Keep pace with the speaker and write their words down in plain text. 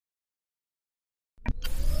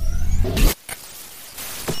What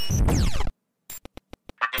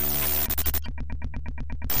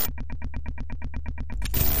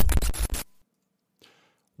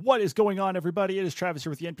is going on, everybody? It is Travis here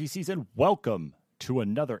with the NPCs, and welcome to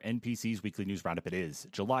another NPCs Weekly News Roundup. It is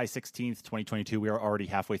July 16th, 2022. We are already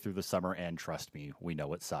halfway through the summer, and trust me, we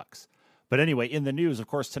know it sucks. But anyway, in the news, of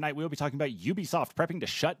course, tonight we will be talking about Ubisoft prepping to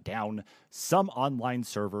shut down some online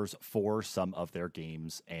servers for some of their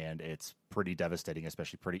games, and it's pretty devastating,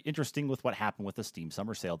 especially pretty interesting with what happened with the Steam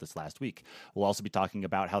Summer Sale this last week. We'll also be talking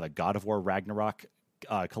about how the God of War Ragnarok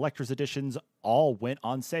collector's editions all went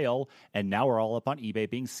on sale, and now are all up on eBay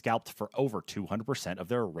being scalped for over 200% of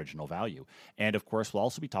their original value. And of course, we'll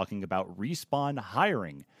also be talking about Respawn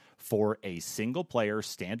hiring for a single-player,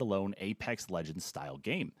 standalone Apex Legends style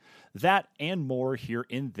game. That and more here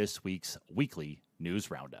in this week's Weekly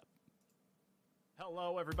News Roundup.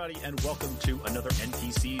 Hello, everybody, and welcome to another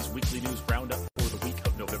NPC's Weekly News Roundup for the week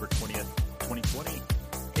of November 20th, 2020.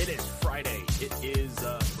 It is Friday. It is,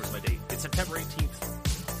 where's my date? It's September 18th,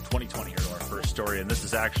 2020 here to our first story, and this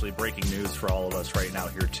is actually breaking news for all of us right now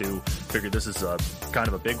here, too. Figured this is kind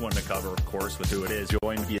of a big one to cover, of course, with who it is.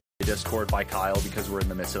 Joined via Discord by Kyle, because we're in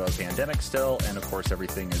the midst of a pandemic still, and of course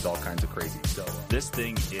everything is all kinds of crazy. So this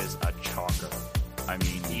thing is a chocker. I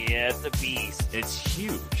mean, yeah, it's a beast. It's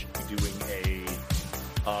huge. Doing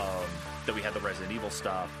that we had the Resident Evil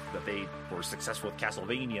stuff, that they were successful with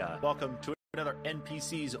Castlevania. Welcome to another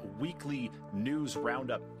NPC's Weekly News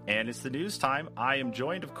Roundup, and it's the news time. I am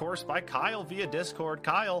joined, of course, by Kyle via Discord.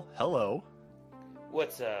 Kyle, hello.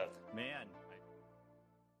 What's up, man?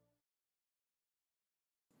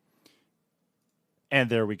 And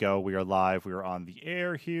there we go. We are live. We are on the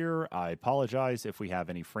air here. I apologize if we have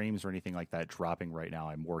any frames or anything like that dropping right now.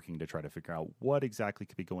 I'm working to try to figure out what exactly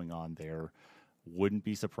could be going on there. Wouldn't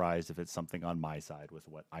be surprised if it's something on my side with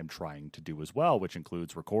what I'm trying to do as well, which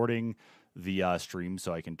includes recording the stream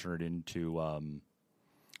so I can turn it into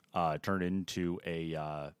the podcast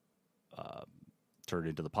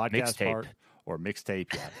part or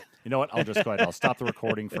mixtape. Yeah. You know what? I'll just go ahead. I'll stop the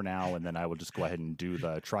recording for now, and then I will just go ahead and do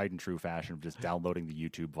the tried and true fashion of just downloading the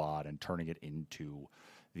YouTube VOD and turning it into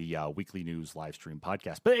the weekly news live stream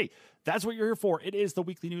podcast. But hey, that's what you're here for. It is the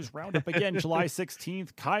Weekly News Roundup again, July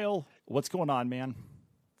 16th. Kyle, what's going on, man?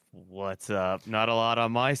 What's up? Not a lot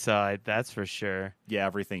on my side, that's for sure. Yeah,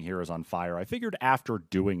 everything here is on fire. I figured after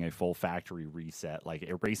doing a full factory reset, like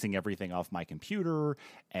erasing everything off my computer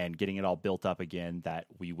and getting it all built up again, that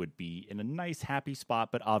we would be in a nice, happy spot.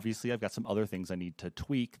 But obviously, I've got some other things I need to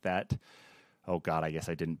tweak that, oh God, I guess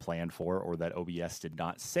I didn't plan for, or that OBS did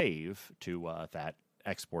not save to that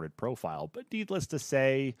exported profile. But needless to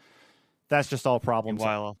say, that's just all problems.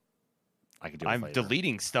 While I can do I'm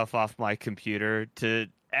deleting stuff off my computer to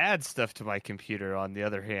add stuff to my computer on the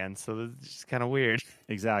other hand, so it's just kind of weird.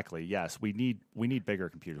 Exactly. Yes, we need bigger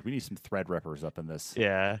computers. We need some Threadrippers up in this.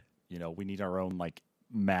 Yeah. You know, we need our own like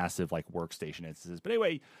massive like workstation instances. But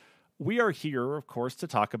anyway, we are here, of course, to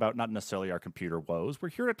talk about not necessarily our computer woes. We're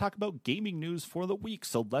here to talk about gaming news for the week.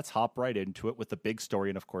 So let's hop right into it with the big story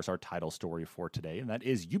and, of course, our title story for today. And that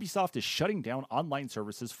is Ubisoft is shutting down online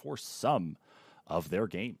services for some of their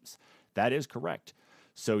games. That is correct.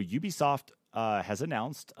 So Ubisoft has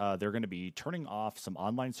announced they're going to be turning off some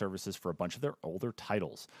online services for a bunch of their older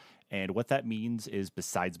titles. And what that means is,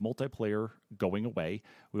 besides multiplayer going away,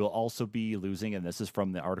 we will also be losing, and this is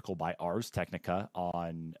from the article by Ars Technica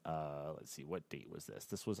on, let's see, what date was this?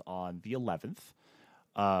 This was on the 11th.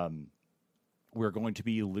 We're going to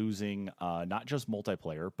be losing not just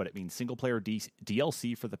multiplayer, but it means single-player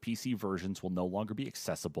DLC for the PC versions will no longer be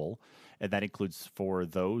accessible, and that includes for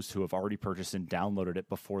those who have already purchased and downloaded it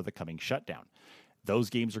before the coming shutdown.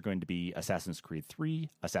 Those games are going to be Assassin's Creed 3,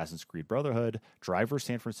 Assassin's Creed Brotherhood, Driver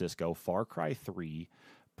San Francisco, Far Cry 3,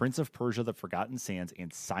 Prince of Persia: The Forgotten Sands,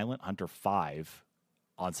 and Silent Hunter 5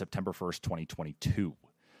 on September 1st, 2022.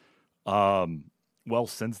 Well,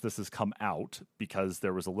 since this has come out, because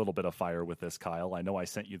there was a little bit of fire with this, Kyle, I know I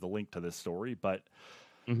sent you the link to this story, but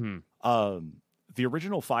the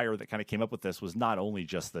original fire that kind of came up with this was not only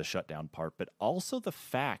just the shutdown part, but also the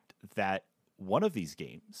fact that one of these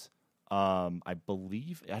games, I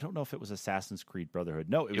believe, I don't know if it was Assassin's Creed Brotherhood.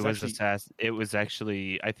 No, it was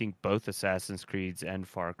actually, I think both Assassin's Creeds and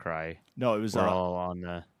Far Cry. No, it was were all on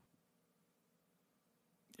the.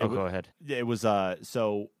 Go ahead. It was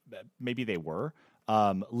so maybe they were.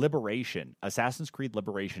 Liberation, Assassin's Creed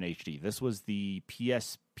Liberation HD. This was the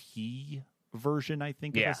PSP version, I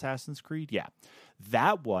think, of Assassin's Creed. Yeah.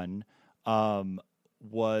 That one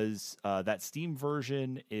was that Steam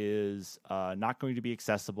version is not going to be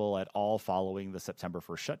accessible at all following the September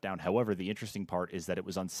 1st shutdown. However, the interesting part is that it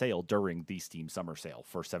was on sale during the Steam summer sale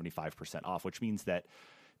for 75% off, which means that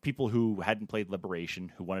people who hadn't played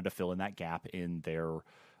Liberation, who wanted to fill in that gap in their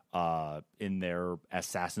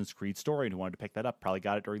Assassin's Creed story and who wanted to pick that up, probably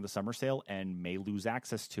got it during the summer sale and may lose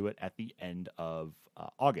access to it at the end of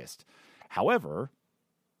August. However,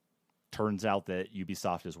 turns out that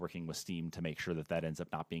Ubisoft is working with Steam to make sure that that ends up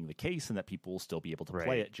not being the case and that people will still be able to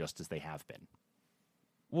play it just as they have been.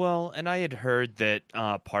 Well, and I had heard that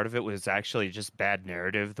part of it was actually just bad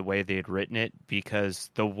narrative, the way they had written it, because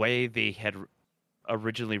the way they had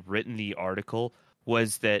originally written the article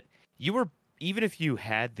was that you were, even if you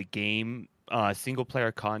had the game, single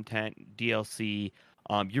player content, DLC,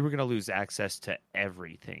 you were going to lose access to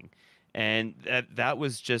everything. And that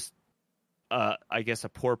was just, I guess, a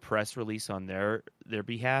poor press release on their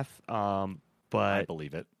behalf. But I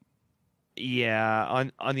believe it. Yeah.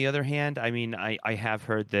 On the other hand, I mean, I have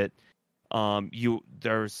heard that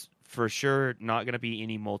there's for sure not going to be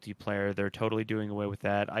any multiplayer. They're totally doing away with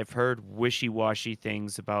that. I've heard wishy-washy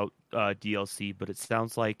things about DLC, but it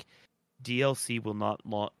sounds like DLC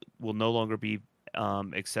will no longer be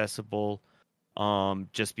accessible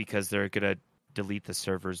just because they're going to delete the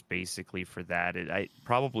servers basically for that. I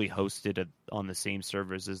probably hosted on the same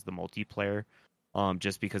servers as the multiplayer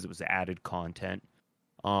just because it was added content.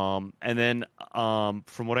 And then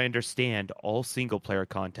from what I understand, all single player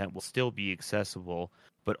content will still be accessible,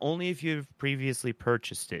 but only if you've previously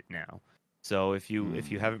purchased it now. So if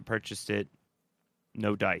you haven't purchased it,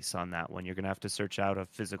 no dice on that one. You're going to have to search out a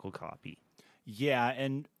physical copy. Yeah,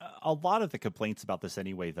 and a lot of the complaints about this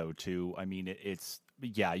anyway, though, too, I mean,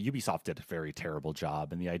 Ubisoft did a very terrible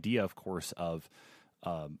job. And the idea, of course, of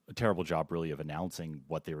a terrible job, really, of announcing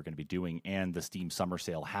what they were going to be doing and the Steam summer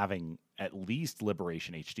sale having at least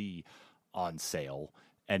Liberation HD on sale.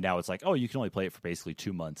 And now it's like, oh, you can only play it for basically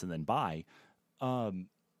 2 months and then buy.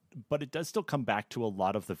 But it does still come back to a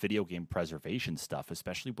lot of the video game preservation stuff,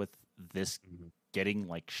 especially with this getting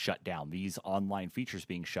shut down, these online features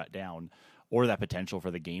being shut down, or that potential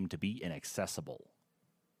for the game to be inaccessible.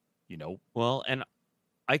 Well, and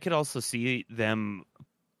I could also see them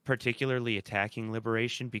particularly attacking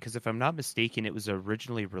Liberation because if I'm not mistaken, it was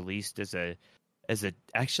originally released as a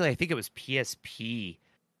actually I think it was PSP,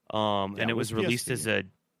 and it was released PSP.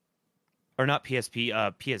 or not PSP,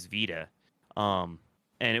 PS Vita,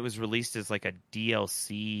 and it was released as like a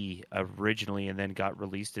DLC originally, and then got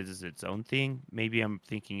released as its own thing. Maybe I'm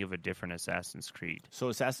thinking of a different Assassin's Creed. So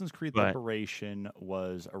Assassin's Creed Liberation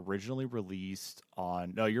was originally released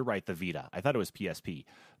on, no, you're right, the Vita. I thought it was PSP,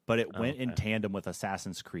 but it went in tandem with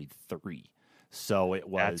Assassin's Creed 3. So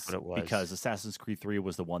That's what it was. Because Assassin's Creed 3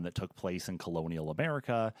 was the one that took place in colonial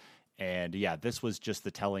America. And yeah, this was just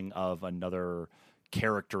the telling of another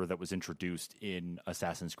character that was introduced in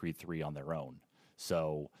Assassin's Creed 3 on their own.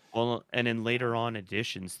 So, well, and in later on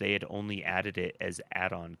editions, they had only added it as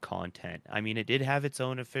add-on content. I mean, it did have its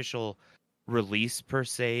own official release per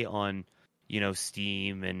se on,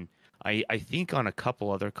 Steam, and I think on a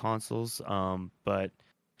couple other consoles. But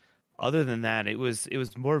other than that, it was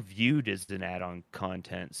more viewed as an add-on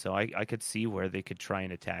content. So I could see where they could try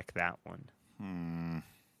and attack that one.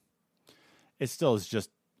 It still is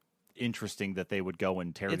just interesting that they would go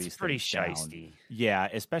and tear these pretty things down. shisty. Yeah,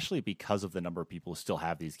 especially because of the number of people who still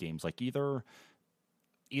have these games. Like either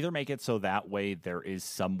make it so that way there is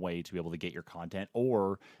some way to be able to get your content,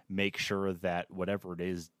 or make sure that whatever it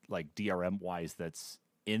is, like DRM wise, that's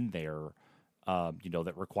in there,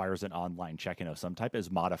 that requires an online check-in of some type, is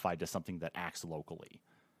modified to something that acts locally.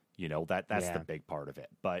 That's the big part of it.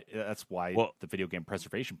 But that's why the video game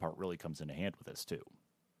preservation part really comes into hand with this too.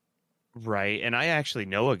 Right, and I actually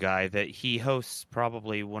know a guy that he hosts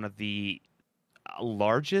probably one of the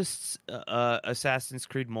largest Assassin's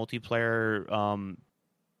Creed multiplayer,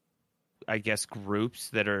 I guess, groups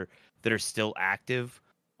that are still active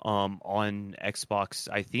on Xbox.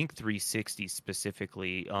 I think 360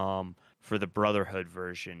 specifically for the Brotherhood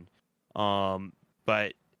version,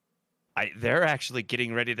 but they're actually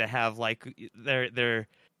getting ready to have their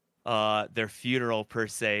funeral per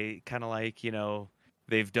se, kind of like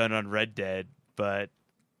they've done on Red Dead. But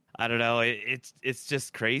I don't know, it's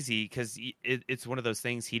just crazy because it's one of those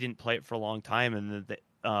things. He didn't play it for a long time, and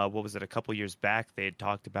what was it, a couple years back they had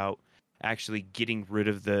talked about actually getting rid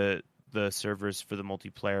of the servers for the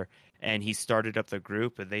multiplayer, and he started up the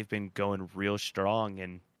group, and they've been going real strong,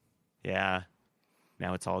 and now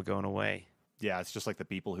it's all going away. Yeah, it's just like the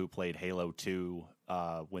people who played Halo 2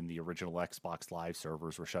 when the original Xbox Live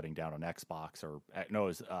servers were shutting down on Xbox, or no, it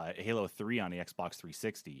was Halo 3 on the Xbox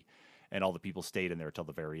 360. and all the people stayed in there till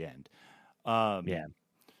the very end. Yeah.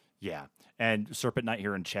 Yeah. And Serpent Knight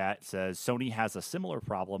here in chat says Sony has a similar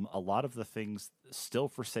problem. A lot of the things still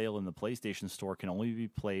for sale in the PlayStation Store can only be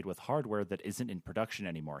played with hardware that isn't in production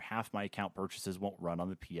anymore. Half my account purchases won't run on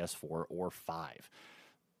the PS4 or 5.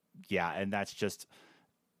 Yeah, and that's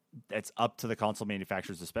up to the console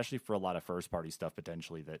manufacturers, especially for a lot of first-party stuff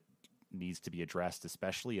potentially that needs to be addressed,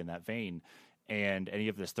 especially in that vein. And any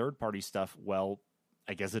of this third-party stuff, well,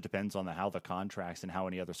 I guess it depends on how the contracts and how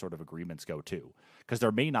any other sort of agreements go too, because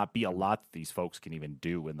there may not be a lot that these folks can even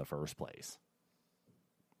do in the first place.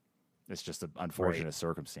 It's just an unfortunate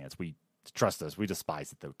circumstance. We trust us. We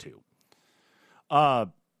despise it though too.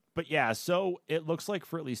 But yeah, so it looks like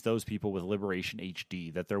for at least those people with Liberation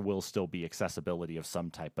HD that there will still be accessibility of some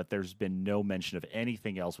type, but there's been no mention of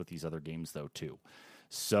anything else with these other games though too.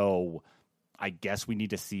 So I guess we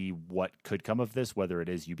need to see what could come of this, whether it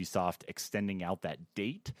is Ubisoft extending out that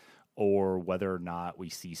date or whether or not we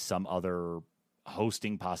see some other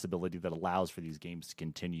hosting possibility that allows for these games to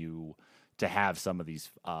continue to have some of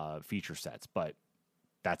these feature sets. But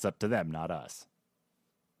that's up to them, not us.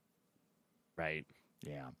 Right.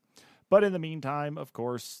 Yeah. But in the meantime, of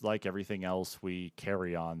course, like everything else, we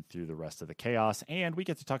carry on through the rest of the chaos, and we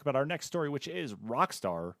get to talk about our next story, which is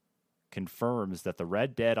Rockstar confirms that the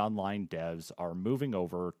Red Dead Online devs are moving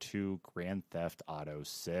over to Grand Theft Auto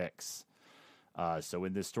 6. So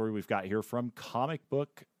in this story we've got here from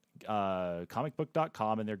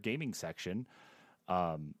comicbook.com in their gaming section,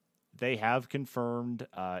 they have confirmed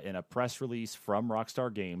in a press release from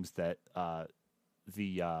Rockstar Games that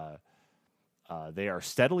they are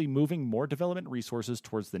steadily moving more development resources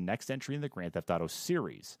towards the next entry in the Grand Theft Auto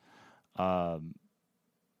series.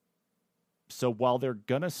 So while they're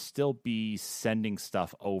going to still be sending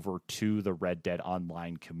stuff over to the Red Dead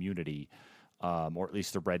Online community, or at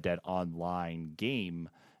least the Red Dead Online game,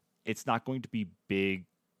 it's not going to be big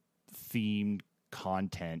themed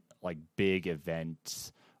content like big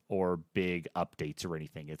events or big updates or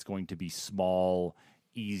anything. It's going to be small,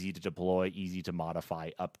 easy to deploy, easy to modify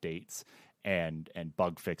updates and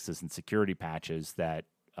bug fixes and security patches that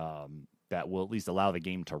will at least allow the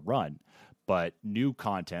game to run. But new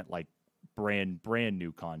content, like brand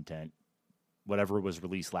new content, whatever was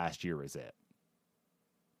released last year is it.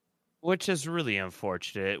 Which is really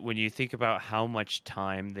unfortunate when you think about how much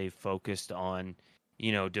time they focused on,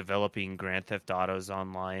 developing Grand Theft Autos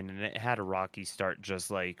Online, and it had a rocky start just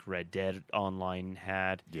like Red Dead Online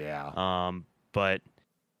had. Yeah. But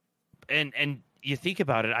and you think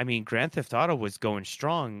about it, I mean, Grand Theft Auto was going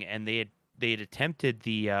strong, and they had attempted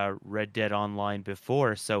the Red Dead Online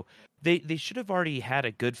before, so they should have already had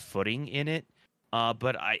a good footing in it.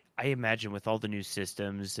 But I imagine with all the new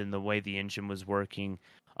systems and the way the engine was working,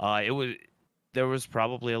 there was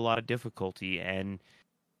probably a lot of difficulty and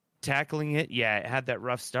tackling it. Yeah, it had that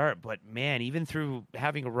rough start, but man, even through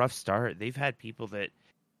having a rough start, they've had people that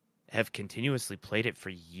have continuously played it for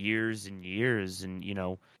years and years, and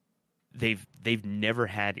they've never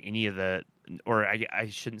had any of the, or I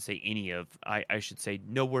shouldn't say any of, I should say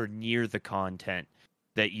nowhere near the content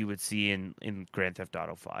that you would see in Grand Theft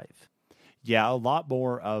Auto 5. Yeah, a lot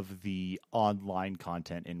more of the online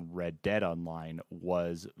content in Red Dead Online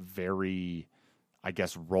was very, I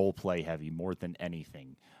guess, role play heavy more than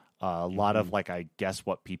anything. A lot of, like, I guess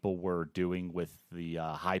what people were doing with the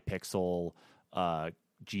high-pixel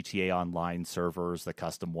GTA Online servers, the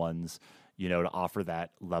custom ones, to offer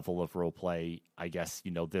that level of role play. I guess,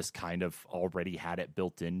 this kind of already had it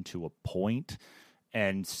built into a point.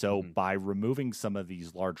 And so by removing some of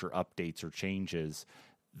these larger updates or changes,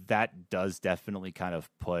 that does definitely kind of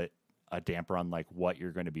put a damper on like what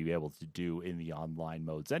you're going to be able to do in the online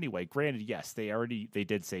modes. Anyway, granted, yes, they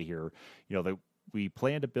did say here, that we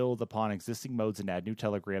plan to build upon existing modes and add new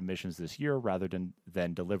Telegram missions this year rather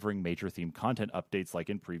than delivering major themed content updates like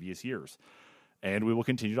in previous years. And we will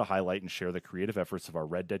continue to highlight and share the creative efforts of our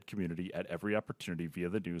Red Dead community at every opportunity via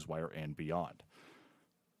the newswire and beyond.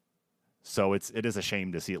 So it is a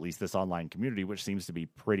shame to see at least this online community, which seems to be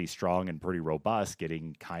pretty strong and pretty robust,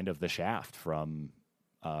 getting kind of the shaft from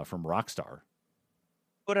Rockstar.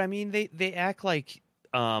 But I mean, they act like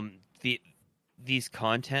these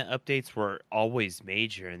content updates were always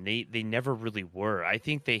major, and they never really were. I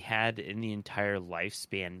think they had in the entire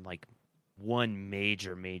lifespan like one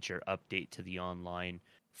major update to the online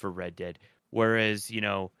for Red Dead, whereas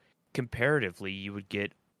comparatively you would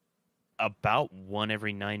get about one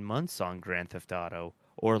every 9 months on Grand Theft Auto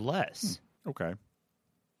or less. Okay.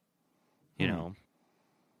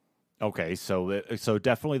 Okay, so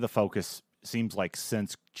definitely the focus seems like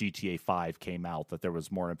since GTA 5 came out that there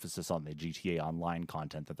was more emphasis on the GTA Online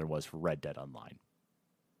content than there was for Red Dead Online.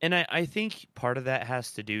 And I think part of that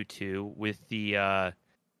has to do too with the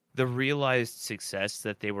realized success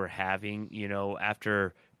that they were having,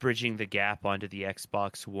 after bridging the gap onto the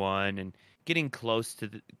Xbox One and getting close to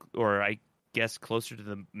or I guess closer to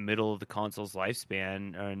the middle of the console's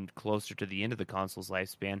lifespan and closer to the end of the console's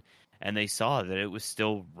lifespan. And they saw that it was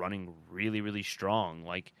still running really, really strong.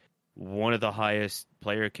 Like one of the highest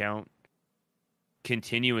player count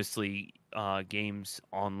continuously games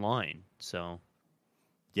online. So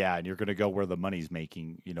Yeah, and you're going to go where the money's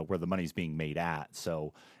where the money's being made at.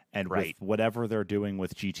 So, and right. with whatever they're doing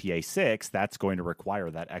with GTA 6, that's going to require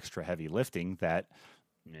that extra heavy lifting that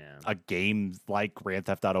Yeah. a game like Grand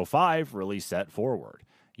Theft Auto 5 really set forward.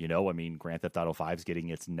 I mean, Grand Theft Auto 5 is getting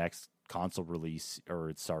its next console release, or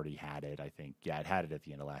it's already had it, I think. Yeah, it had it at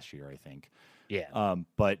the end of last year, I think. Yeah.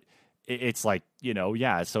 But it's like,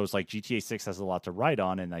 yeah, so it's like GTA 6 has a lot to write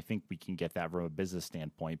on, and I think we can get that from a business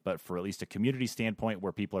standpoint. But for at least a community standpoint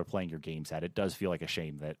where people are playing your games at, it does feel like a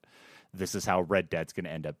shame that this is how Red Dead's going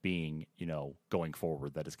to end up being, going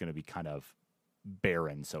forward, that it's going to be kind of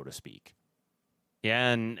barren, so to speak.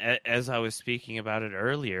 Yeah, and as I was speaking about it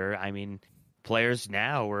earlier, I mean, players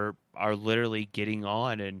now are literally getting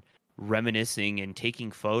on and reminiscing and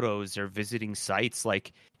taking photos or visiting sites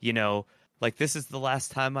like this is the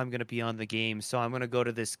last time I'm going to be on the game, so I'm going to go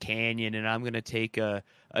to this canyon and I'm going to take a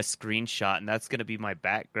screenshot and that's going to be my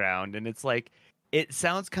background. And it's like, it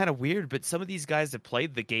sounds kind of weird, but some of these guys have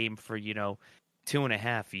played the game for,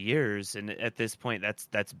 2.5 years, and at this point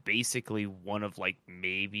that's basically one of like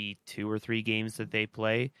maybe 2 or 3 games that they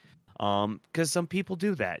play, because some people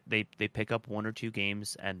do that. They pick up 1 or 2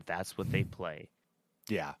 games and that's what they play.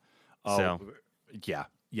 Yeah. So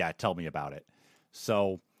yeah, tell me about it.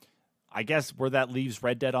 So I guess where that leaves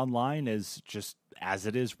Red Dead Online is just as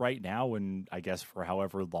it is right now, and I guess for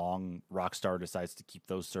however long Rockstar decides to keep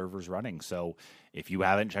those servers running. So if you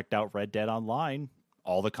haven't checked out Red Dead Online,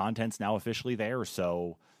 all the content's now officially there,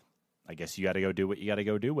 so I guess you got to go do what you got to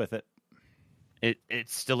go do with it.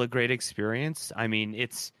 It's still a great experience. I mean,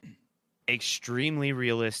 it's extremely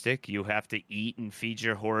realistic. You have to eat and feed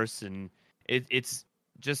your horse, and it's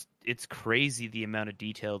crazy the amount of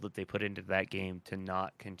detail that they put into that game to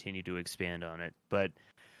not continue to expand on it. But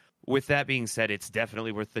with that being said, it's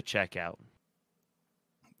definitely worth the checkout.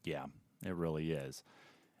 Yeah, it really is.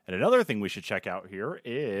 And another thing we should check out here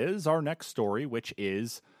is our next story, which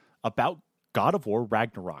is about God of War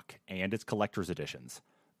Ragnarok and its collector's editions.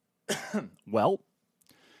 Well,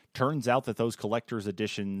 turns out that those collector's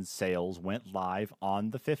edition sales went live on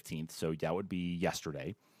the 15th, so that would be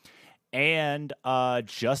yesterday. And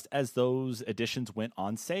just as those editions went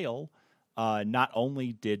on sale, not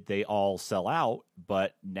only did they all sell out,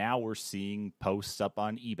 but now we're seeing posts up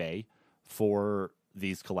on eBay for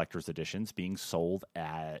these collector's editions being sold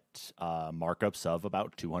at markups of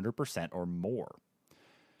about 200% or more.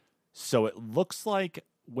 So it looks like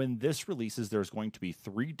when this releases, there's going to be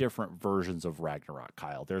 3 different versions of Ragnarok,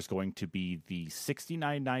 Kyle. There's going to be the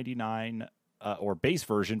 $69.99 or base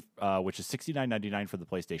version, which is $69.99 for the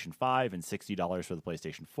PlayStation 5 and $60 for the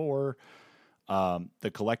PlayStation 4.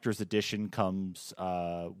 The collector's edition comes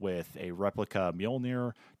with a replica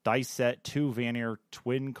Mjolnir, dice set, 2 Vanir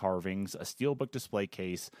twin carvings, a steelbook display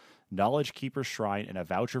case, Knowledge Keeper Shrine, and a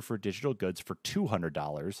voucher for digital goods for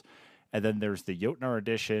 $200. And then there's the Jotnar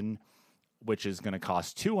edition, which is going to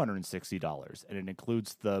cost $260. And it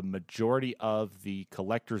includes the majority of the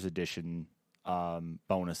collector's edition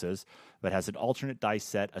bonuses, but has an alternate dice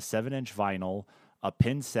set, a 7-inch vinyl, a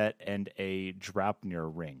pin set, and a Draupnir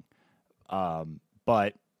ring.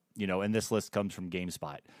 But, and this list comes from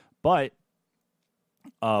GameSpot. But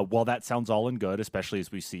while that sounds all in good, especially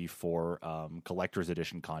as we see for collector's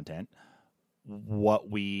edition content, what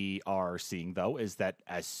we are seeing, though, is that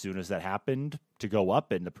as soon as that happened to go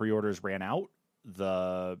up and the pre-orders ran out,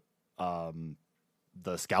 the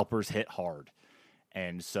scalpers hit hard.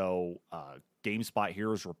 And so GameSpot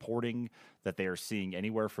here is reporting that they are seeing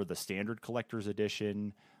anywhere for the standard collector's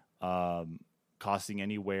edition costing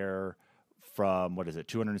anywhere from,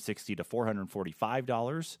 $260 to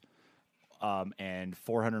 $445, and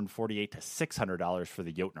 $448 to $600 for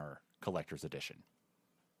the Jotnar collector's edition.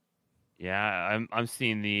 Yeah, I'm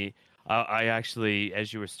seeing the. I actually,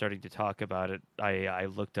 as you were starting to talk about it, I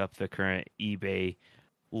looked up the current eBay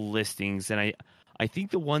listings, and I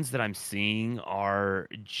think the ones that I'm seeing are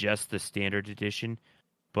just the standard edition,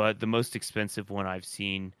 but the most expensive one I've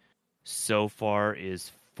seen so far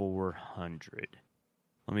is $400.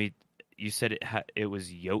 You said it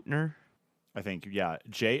was Jotnar? I think, yeah,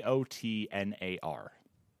 Jotnar.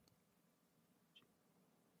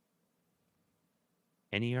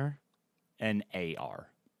 NER? NAR.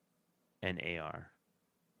 NAR.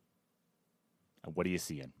 What are you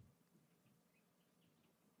seeing?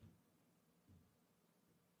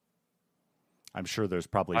 I'm sure there's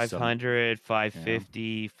probably 500,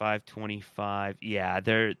 550, 525. Yeah,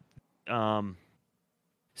 they're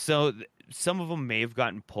so some of them may have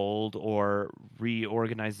gotten pulled or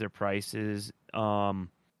reorganized their prices.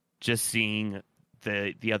 Just seeing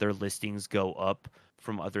the other listings go up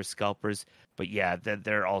from other scalpers, but yeah,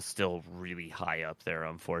 they're all still really high up there,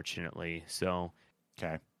 unfortunately. So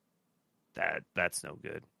okay, that's no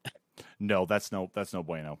good. No, that's no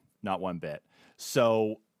bueno. Not one bit.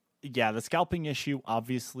 So, yeah, the scalping issue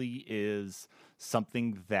obviously is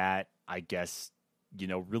something that I guess,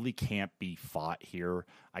 really can't be fought here.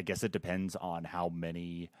 I guess it depends on how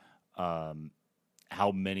many were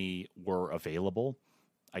available.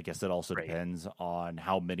 I guess it also Right. depends on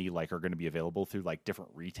how many are going to be available through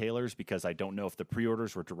different retailers, because I don't know if the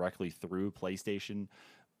pre-orders were directly through PlayStation,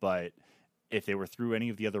 but if they were through any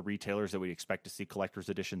of the other retailers that we expect to see collector's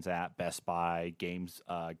editions at, Best Buy,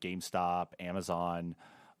 GameStop, Amazon,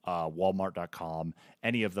 Walmart.com,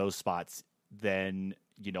 any of those spots, then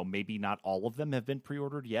maybe not all of them have been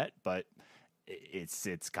pre-ordered yet, but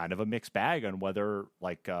it's kind of a mixed bag on whether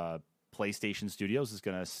PlayStation Studios is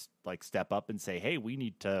going to step up and say, "Hey, we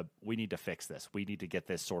need to fix this. We need to get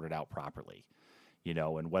this sorted out properly."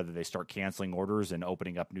 And whether they start canceling orders and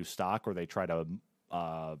opening up new stock, or they try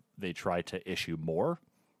to issue more,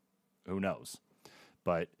 who knows?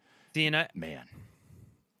 But See, and I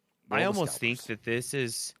almost think that this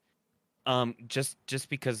is just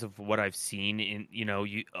because of what I've seen in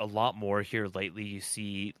a lot more here lately. You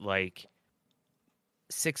see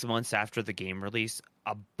 6 months after the game release,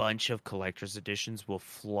 a bunch of collector's editions will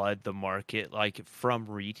flood the market from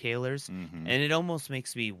retailers, Mm-hmm. and it almost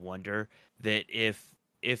makes me wonder that if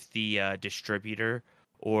the distributor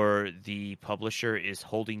or the publisher is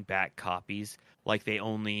holding back copies, they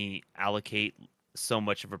only allocate so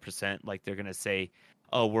much of a percent, they're going to say,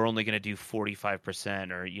 oh, we're only going to do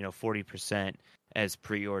 45% or 40% as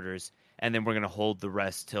pre-orders, and then we're going to hold the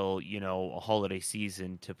rest till a holiday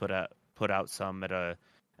season to put out some at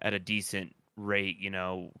a decent rate,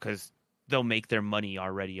 because they'll make their money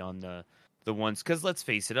already on the ones. Because let's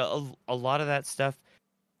face it, a lot of that stuff,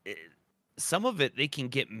 some of it they can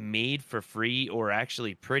get made for free or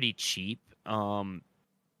actually pretty cheap.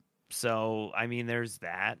 So I mean, there's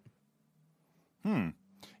that.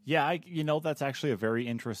 Yeah, that's actually a very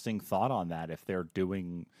interesting thought on that. If they're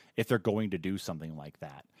going to do something like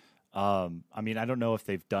that. I mean, I don't know if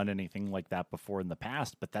they've done anything like that before in the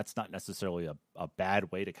past, but that's not necessarily a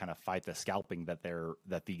bad way to kind of fight the scalping that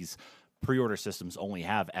these pre-order systems only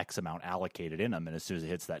have X amount allocated in them, and as soon as it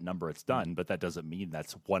hits that number, it's done. But that doesn't mean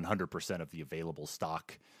that's 100% of the available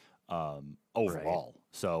stock overall. Right.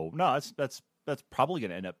 So no, that's probably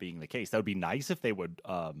going to end up being the case. That would be nice if they would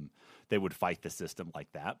fight the system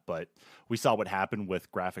like that. But we saw what happened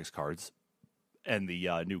with graphics cards and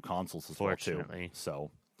the new consoles as well too.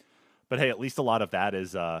 So. But hey, at least a lot of that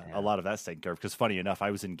is a lot of that's taken care of. Because funny enough,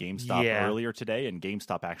 I was in GameStop earlier today, and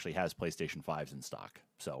GameStop actually has PlayStation 5s in stock.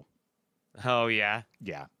 So, oh yeah,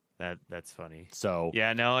 that's funny. So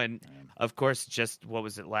yeah, no, and of course, just what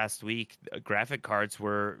was it last week? Graphic cards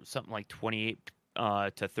were something like 28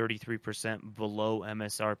 to 33% below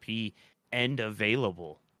MSRP and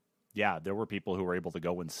available. Yeah, there were people who were able to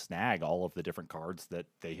go and snag all of the different cards that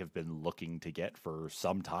they have been looking to get for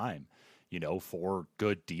some time. For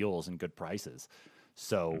good deals and good prices.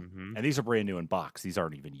 So, and these are brand new in box. These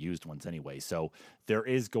aren't even used ones anyway. So there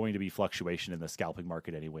is going to be fluctuation in the scalping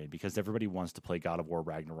market anyway, because everybody wants to play God of War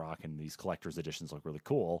Ragnarok and these collector's editions look really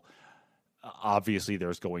cool. Obviously,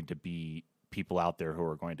 there's going to be people out there who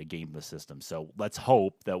are going to game the system. So let's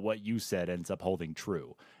hope that what you said ends up holding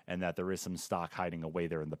true, and that there is some stock hiding away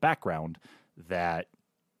there in the background that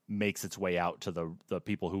makes its way out to the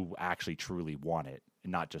people who actually truly want it,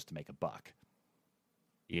 and not just to make a buck.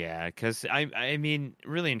 Yeah, because I mean,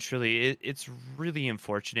 really and truly, it's really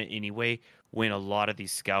unfortunate anyway when a lot of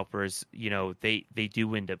these scalpers, they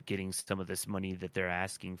do end up getting some of this money that they're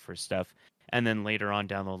asking for stuff, and then later on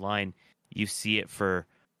down the line, you see it for,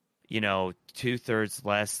 2/3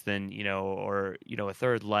 less than, or a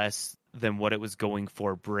third less than what it was going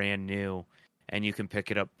for brand new, and you can pick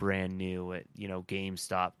it up brand new at,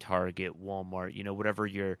 GameStop, Target, Walmart, whatever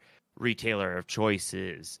your retailer of choice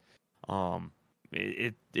is.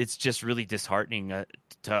 It's just really disheartening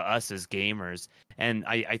to us as gamers, and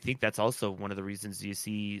I think that's also one of the reasons you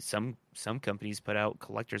see some companies put out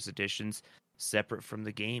collector's editions separate from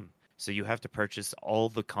the game, so you have to purchase all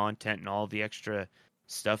the content and all the extra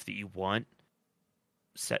stuff that you want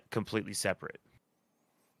completely separate.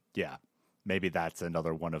 Yeah, maybe that's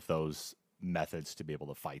another one of those methods to be able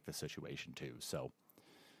to fight the situation too. So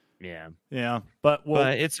Yeah. but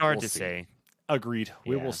But it's hard we'll to see. say. Agreed.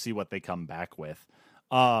 We Yeah. will see what they come back with.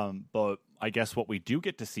 But I guess what we do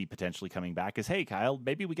get to see potentially coming back is, hey, Kyle,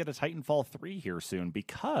 maybe we get a Titanfall 3 here soon,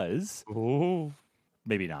 because Ooh.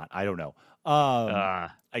 maybe not. I don't know.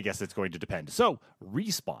 I guess it's going to depend. So,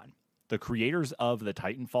 Respawn, the creators of the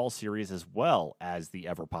Titanfall series as well as the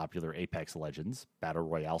ever popular Apex Legends Battle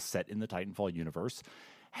Royale set in the Titanfall universe,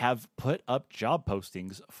 have put up job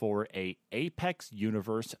postings for a Apex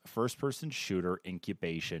universe first-person shooter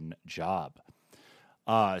incubation job.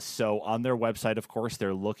 So on their website, of course,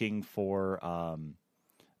 they're looking for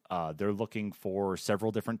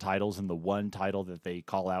several different titles, and the one title that they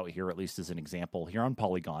call out here, at least as an example, here on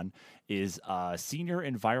Polygon, is Senior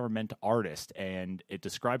Environment Artist, and it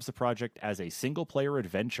describes the project as a single-player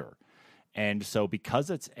adventure. And so because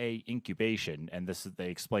it's a incubation, and they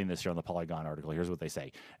explain this here on the Polygon article, here's what they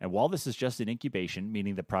say. And while this is just an incubation,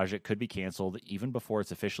 meaning the project could be canceled even before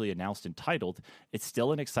it's officially announced and titled, it's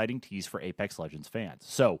still an exciting tease for Apex Legends fans.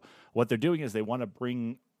 So what they're doing is they want to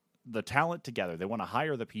bring the talent together. They want to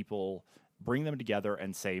hire the people, bring them together,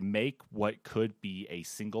 and say, make what could be a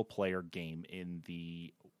single-player game in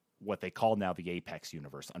what they call now the Apex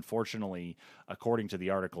universe. Unfortunately, according to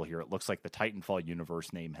the article here, it looks like the Titanfall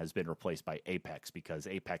universe name has been replaced by Apex, because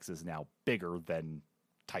Apex is now bigger than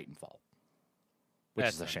Titanfall, which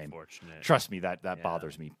That's is a shame. Unfortunate. Trust me, that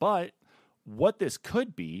bothers me. But what this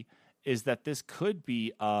could be is that this could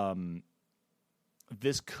be one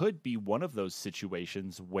of those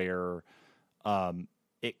situations where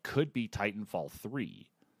it could be Titanfall 3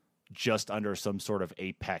 just under some sort of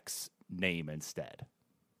Apex name instead.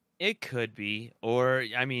 It could be, or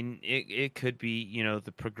I mean, it could be,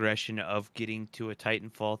 the progression of getting to a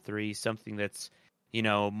Titanfall 3, something that's,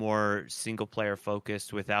 more single player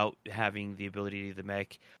focused without having the ability to the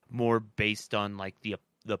mech, more based on like the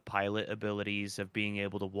pilot abilities of being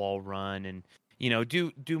able to wall run and,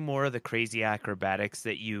 do more of the crazy acrobatics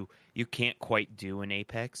that you can't quite do in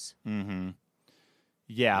Apex. Mm-hmm.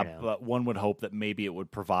 Yeah, but one would hope that maybe it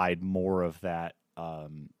would provide more of that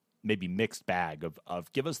maybe mixed bag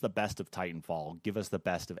of give us the best of Titanfall, give us the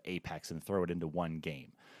best of Apex, and throw it into one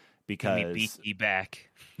game. Because Give me BT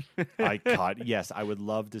back. Yes, I would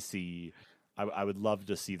love to see. I would love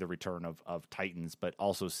to see the return of Titans, but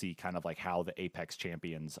also see kind of like how the Apex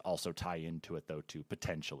champions also tie into it, though, too,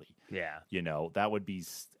 potentially. Yeah. That would be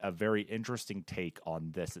a very interesting take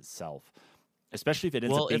on this itself, especially if it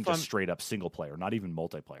ends up being just straight up single player, not even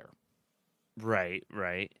multiplayer. Right.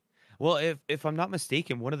 Well, if I'm not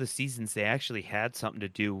mistaken, one of the seasons they actually had something to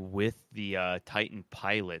do with the Titan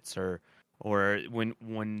pilots, or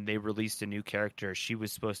when they released a new character, she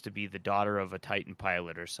was supposed to be the daughter of a Titan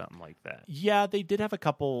pilot or something like that. Yeah, they did have a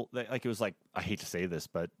couple. Like, it was like, I hate to say this,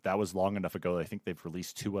 but that was long enough ago. I think they've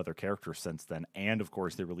released 2 other characters since then, and of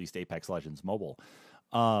course they released Apex Legends Mobile.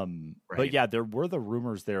 Right. But yeah, there were the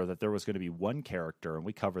rumors there that there was going to be one character, and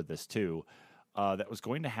we covered this too, that was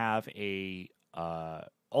going to have a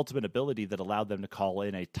ultimate ability that allowed them to call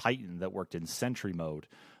in a Titan that worked in Sentry mode,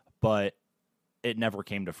 but it never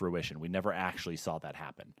came to fruition. We never actually saw that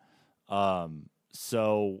happen. Yes,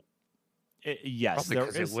 probably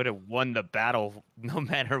because it would have won the battle no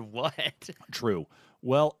matter what. True.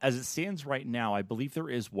 Well, as it stands right now, I believe there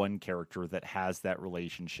is one character that has that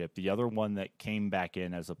relationship. The other one that came back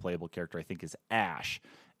in as a playable character, I think, is Ash,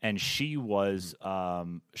 and she was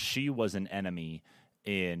an enemy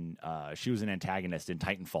she was an antagonist in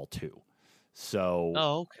Titanfall 2. So,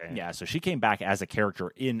 okay. Yeah, so she came back as a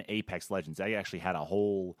character in Apex Legends. They actually had a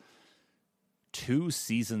whole 2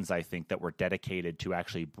 seasons, I think, that were dedicated to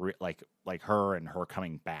actually like her and her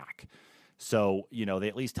coming back. So, they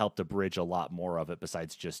at least helped to bridge a lot more of it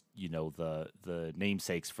besides just, the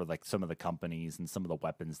namesakes for like some of the companies and some of the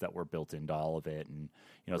weapons that were built into all of it. And,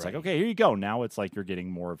 it's like, okay, here you go. Now it's like you're getting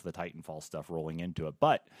more of the Titanfall stuff rolling into it.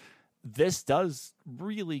 But this does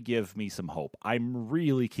really give me some hope. I'm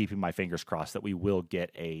really keeping my fingers crossed that we will get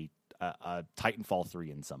a Titanfall 3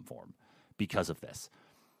 in some form because of this.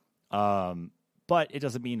 But it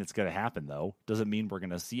doesn't mean it's going to happen, though. Doesn't mean we're going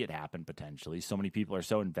to see it happen potentially. So many people are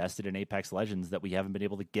so invested in Apex Legends that we haven't been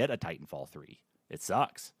able to get a Titanfall 3. It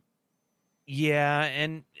sucks. Yeah,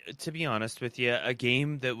 and to be honest with you, a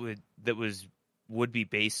game that would be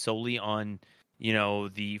based solely on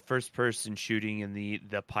the first-person shooting and the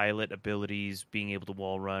pilot abilities, being able to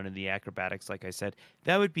wall run and the acrobatics, like I said,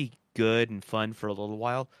 that would be good and fun for a little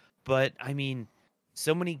while. But, I mean,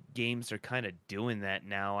 so many games are kind of doing that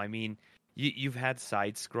now. I mean, you've had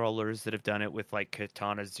side-scrollers that have done it with, like,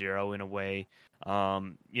 Katana Zero in a way.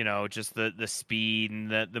 Just the speed and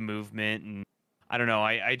the movement. And I don't know.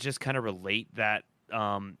 I just kind of relate that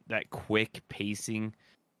that quick pacing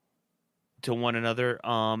to one another.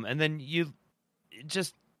 And then you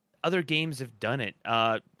just other games have done it.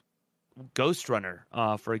 Ghost Runner,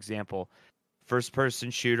 for example, first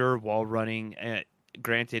person shooter while running.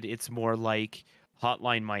 Granted, it's more like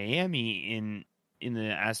Hotline Miami in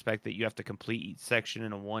the aspect that you have to complete each section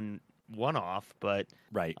in a one off, but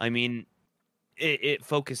Right. I mean, it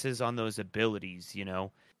focuses on those abilities, you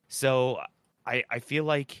know. So I feel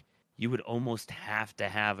like you would almost have to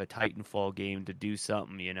have a Titanfall game to do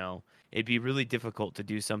something, you know. It'd be really difficult to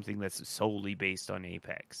do something that's solely based on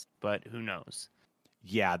Apex, but who knows?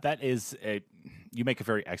 Yeah, that is you make a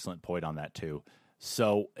very excellent point on that too.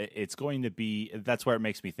 So it's going to be, that's where it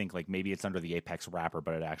makes me think like maybe it's under the Apex wrapper,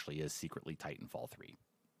 but it actually is secretly Titanfall 3.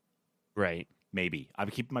 Right. Maybe. I'm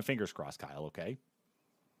keeping my fingers crossed, Kyle, okay?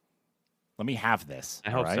 Let me have this.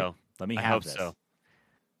 I all hope right? so. Let me I have hope this. so.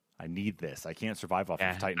 I need this. I can't survive off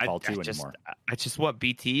Yeah, of Titanfall 2 just, anymore. I just want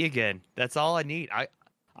BT again. That's all I need.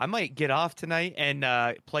 I might get off tonight and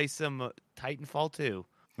play some Titanfall 2.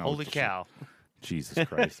 Oh, Holy cow. Jesus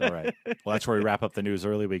Christ. All right. Well, that's where we wrap up the news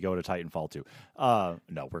early. We go to Titanfall 2.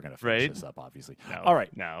 No, we're going to finish Right? this up, obviously. No, All right.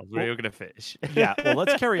 No, Well, we're going to finish. yeah. Well,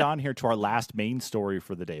 let's carry on here to our last main story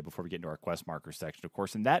for the day before we get into our quest marker section, of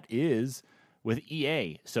course, and that is with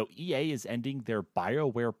EA. So EA is ending their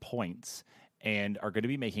BioWare points and are going to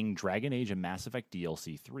be making Dragon Age and Mass Effect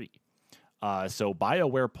DLC 3. So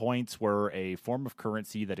BioWare points were a form of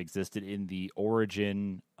currency that existed in the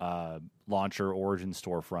Origin launcher, Origin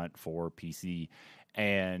storefront for PC.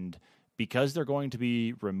 And because they're going to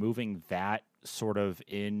be removing that sort of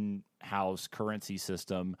in-house currency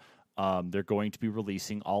system, they're going to be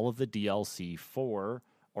releasing all of the DLC for,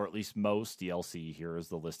 or at least most DLC, here is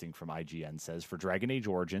the listing from IGN, says, for Dragon Age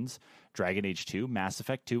Origins, Dragon Age 2, Mass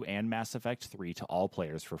Effect 2, and Mass Effect 3 to all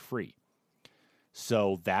players for free.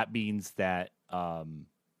 So that means that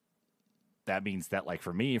like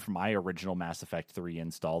for me, for my original Mass Effect 3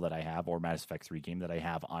 install that I have, or Mass Effect 3 game that I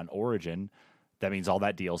have on Origin, that means all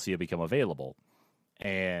that DLC will become available.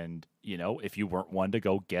 And, you know, if you weren't one to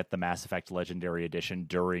go get the Mass Effect Legendary Edition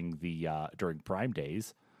during the during Prime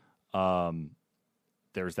days,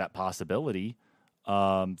 there's that possibility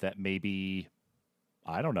that maybe,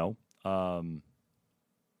 I don't know.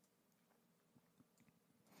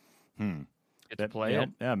 Get to play it.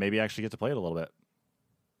 Yeah, maybe actually get to play it a little bit.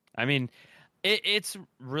 I mean, it's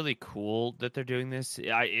really cool that they're doing this.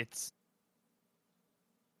 It's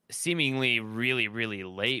seemingly really, really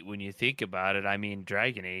late when you think about it. I mean,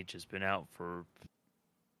 Dragon Age has been out for,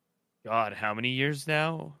 God, how many years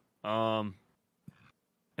now? And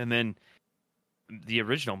then the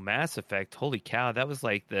original Mass Effect, holy cow, that was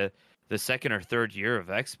like the second or third year of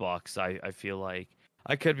Xbox, I feel like.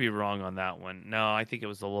 I could be wrong on that one. No, I think it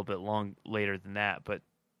was a little bit later than that, but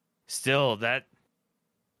still, that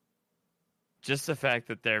just the fact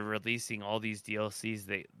that they're releasing all these DLCs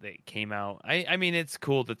that came out. I mean, it's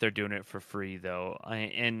cool that they're doing it for free though.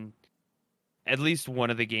 And at least one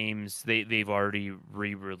of the games they've already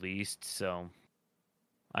re-released. So,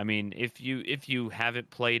 I mean, if you haven't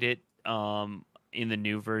played it in the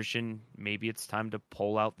new version, maybe it's time to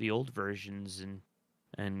pull out the old versions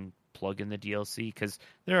and plug in the DLC, because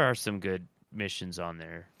there are some good missions on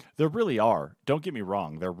there. There really are. Don't get me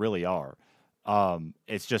wrong. There really are.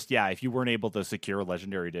 It's just, yeah, if you weren't able to secure a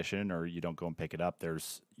Legendary Edition or you don't go and pick it up,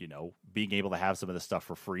 there's, you know, being able to have some of the stuff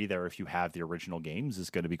for free there if you have the original games is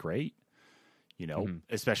going to be great. You know,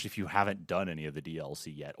 especially if you haven't done any of the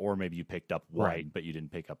DLC yet, or maybe you picked up one, Right. but you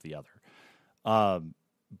didn't pick up the other.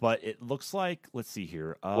 But it looks like, let's see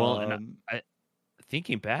here. Well, and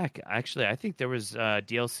thinking back, actually, I think there was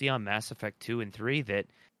DLC on Mass Effect 2 and 3 that,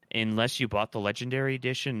 unless you bought the Legendary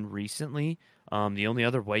Edition recently, the only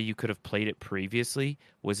other way you could have played it previously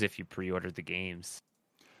was if you pre-ordered the games.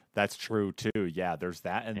 That's true, too. Yeah, there's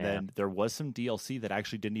that. And then there was some DLC that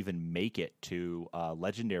actually didn't even make it to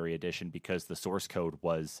Legendary Edition because the source code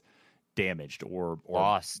was damaged or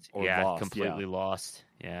lost. Or yeah, lost. Completely lost.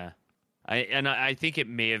 Yeah. I think it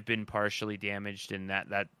may have been partially damaged in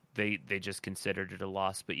that they just considered it a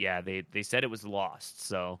loss, but yeah, they said it was lost.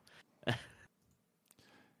 So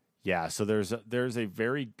yeah, so there's a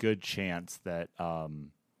very good chance that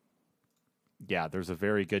there's a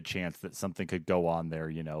very good chance that something could go on there,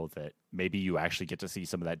 you know, that maybe you actually get to see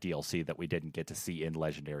some of that DLC that we didn't get to see in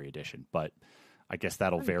Legendary Edition. But I guess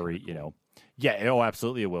that'll vary, cool. You know. Yeah, oh,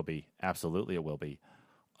 absolutely it will be. Absolutely it will be.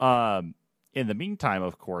 In the meantime,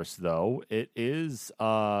 of course, though, it is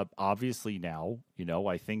obviously now, you know,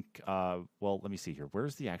 I think, well, let me see here.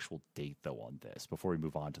 Where's the actual date, though, on this before we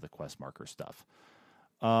move on to the quest marker stuff?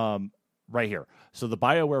 right here. So the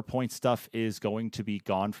BioWare point stuff is going to be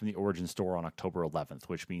gone from the Origin store on October 11th,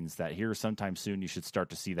 which means that here sometime soon you should start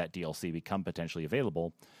to see that DLC become potentially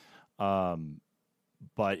available.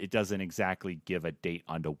 But it doesn't exactly give a date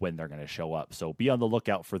onto when they're going to show up. So be on the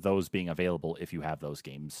lookout for those being available if you have those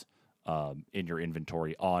games in your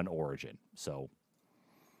inventory on Origin.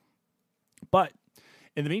 But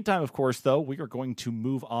in the meantime, of course, though, we are going to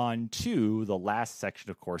move on to the last section,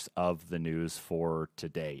 of course, of the news for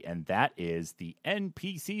today. And that is the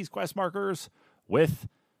NPCs quest markers with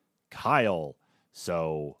Kyle.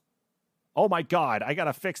 So, oh my God, I got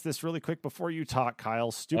to fix this really quick before you talk,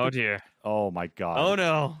 Kyle. Stupid. Oh, dear. Oh my God. Oh,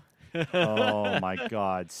 no. Oh my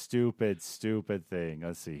God. Stupid thing.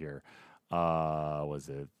 Let's see here. Was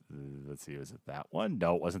it that one?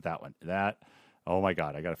 No, it wasn't that one. Oh my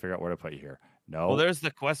God. I got to figure out where to put you here. No. Well, there's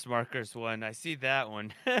the quest markers one. I see that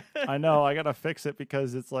one. I know. I got to fix it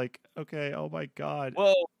because it's like, okay. Oh my God.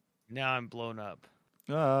 Whoa. Now I'm blown up.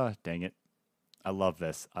 Dang it. I love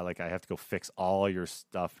this. I have to go fix all your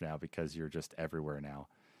stuff now because you're just everywhere now.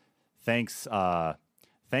 Thanks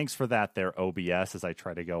for that there, OBS, as I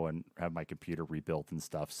try to go and have my computer rebuilt and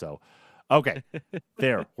stuff. So, okay,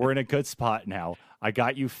 there, we're in a good spot now. I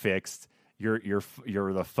got you fixed. You're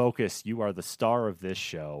the focus. You are the star of this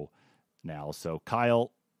show now. So,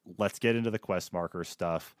 Kyle, let's get into the quest marker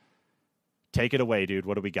stuff. Take it away, dude.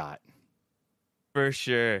 What do we got? For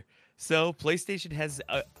sure. So, PlayStation has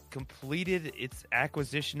completed its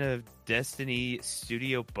acquisition of Destiny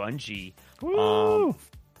Studio Bungie. Woo!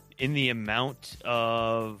 In the amount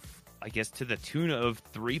of, I guess, to the tune of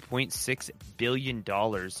 $3.6 billion.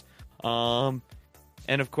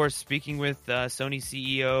 And of course, speaking with Sony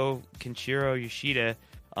CEO Kenshiro Yoshida,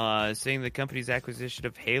 saying the company's acquisition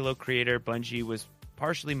of Halo creator Bungie was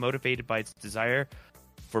partially motivated by its desire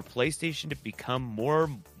for PlayStation to become more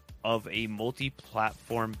of a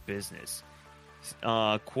multi-platform business.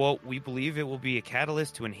 Quote, "We believe it will be a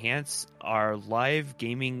catalyst to enhance our live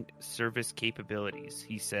gaming service capabilities,"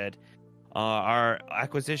 he said. Our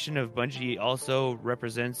acquisition of Bungie also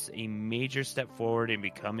represents a major step forward in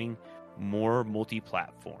becoming more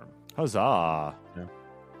multi-platform. Huzzah.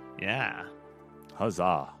 Yeah.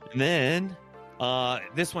 Huzzah. And then,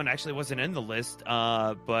 this one actually wasn't in the list,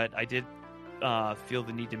 but I did feel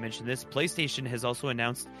the need to mention this. PlayStation has also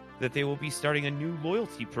announced that they will be starting a new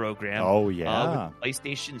loyalty program. Oh, yeah. With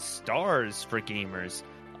PlayStation Stars for gamers,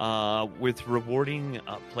 with rewarding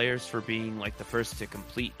players for being like the first to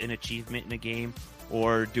complete an achievement in a game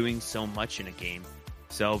or doing so much in a game.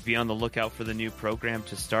 So be on the lookout for the new program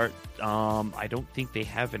to start. I don't think they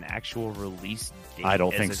have an actual release date. I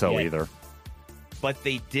don't think so either. But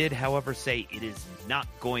they did, however, say it is not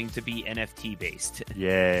going to be NFT based.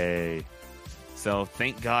 Yay. So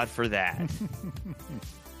thank God for that.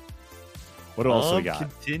 What else we got?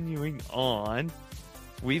 Continuing on,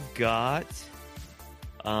 we've got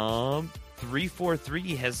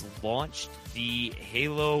 343 has launched the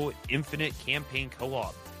Halo Infinite campaign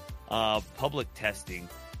co-op public testing.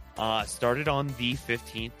 Started on the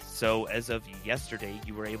 15th, so as of yesterday,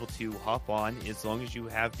 you were able to hop on as long as you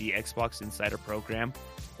have the Xbox Insider program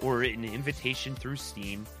or an invitation through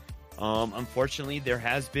Steam. Unfortunately, there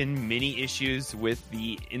has been many issues with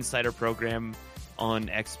the Insider program on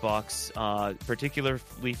Xbox,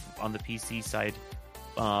 particularly on the PC side,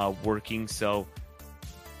 working. So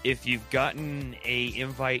if you've gotten a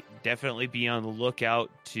invite, definitely be on the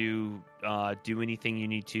lookout to do anything you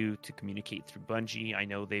need to communicate through Bungie. I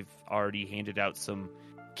know they've already handed out some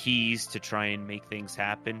keys to try and make things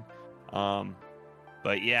happen.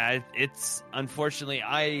 But yeah, it's unfortunately,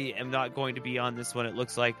 I am not going to be on this one, it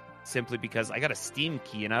looks like, simply because I got a Steam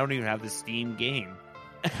key and I don't even have the Steam game.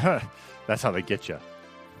 That's how they get you.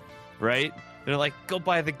 Right? They're like, go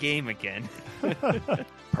buy the game again.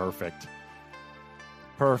 Perfect.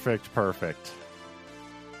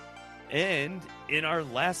 And in our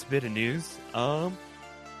last bit of news,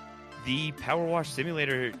 the Power Wash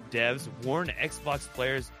Simulator devs warn Xbox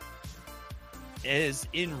players, as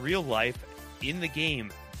in real life, in the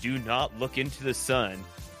game, do not look into the sun.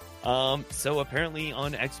 So apparently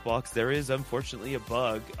on Xbox, there is unfortunately a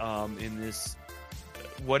bug in this,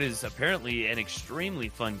 what is apparently an extremely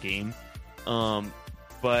fun game.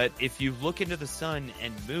 But if you look into the sun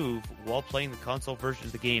and move while playing the console version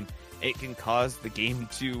of the game, it can cause the game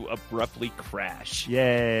to abruptly crash.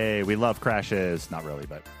 Yay, we love crashes. Not really,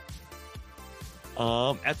 but...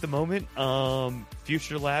 At the moment,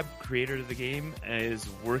 Future Lab, creator of the game, is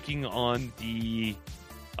working on the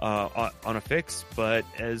on a fix, but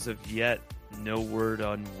as of yet, no word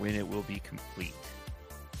on when it will be complete.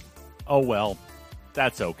 Oh, well,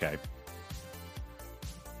 that's okay.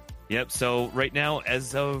 Yep, so right now,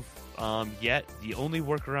 as of yet. The only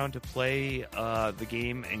workaround to play the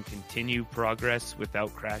game and continue progress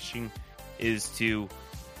without crashing is to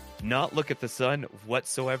not look at the sun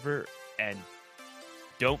whatsoever and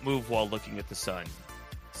don't move while looking at the sun.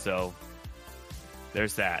 So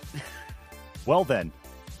there's that. Well then,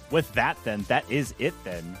 with that then, that is it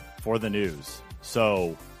then for the news.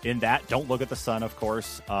 So in that, don't look at the sun, of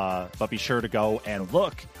course, but be sure to go and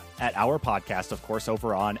look at our podcast, of course,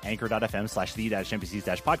 over on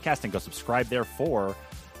anchor.fm/the-NPCs-podcast, and go subscribe there for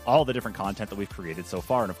all the different content that we've created so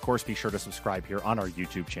far. And of course, be sure to subscribe here on our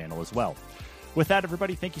YouTube channel as well. With that,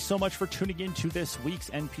 everybody, thank you so much for tuning in to this week's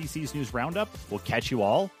NPCs News Roundup. We'll catch you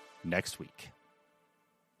all next week.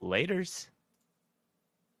 Laters.